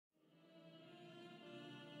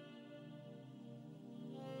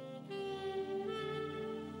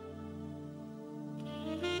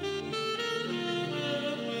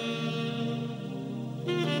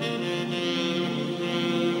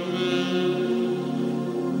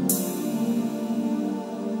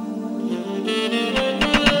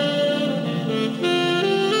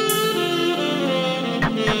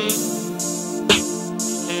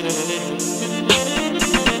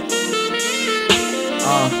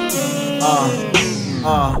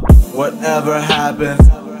Whatever happens,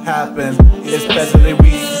 happens. Especially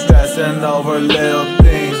we stressing over little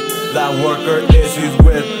things, like worker issues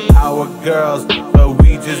with our girls. But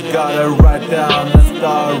we just gotta write down and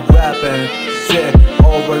start rapping. Shit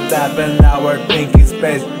overlapping our thinking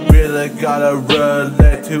space. Really gotta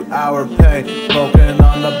relate to our pain. Smoking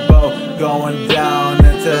on the boat, going down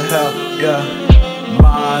into hell, yeah.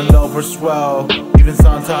 Mind over swell. Even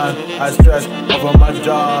sometimes I stress over my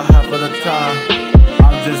jaw half of the time.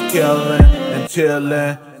 I'm just killing and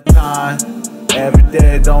chilling time. Every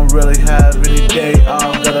day don't really have any day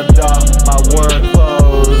off. Gotta dock my work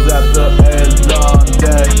clothes after a long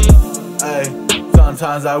day. Ay,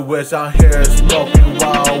 sometimes I wish I'm here smoking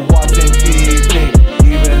while watching TV.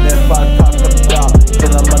 Even if I talk about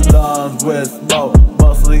filling my lungs with smoke,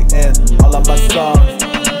 mostly in all of my songs.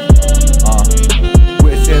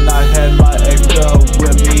 Wishing I had my ex-girl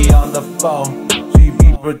with me on the phone. She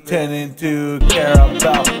be pretending to care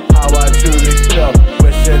about how I truly feel.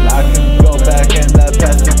 Wishing I can go back and that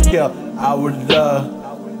past to kill. I would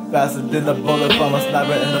love faster than a bullet from a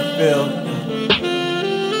sniper in the field.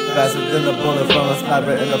 Faster than a bullet from a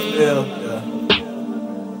sniper in the field. Yeah.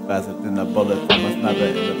 Faster than a bullet from a sniper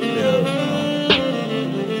in the field.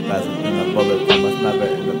 Faster than a bullet from a sniper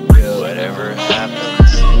in the field. Whatever.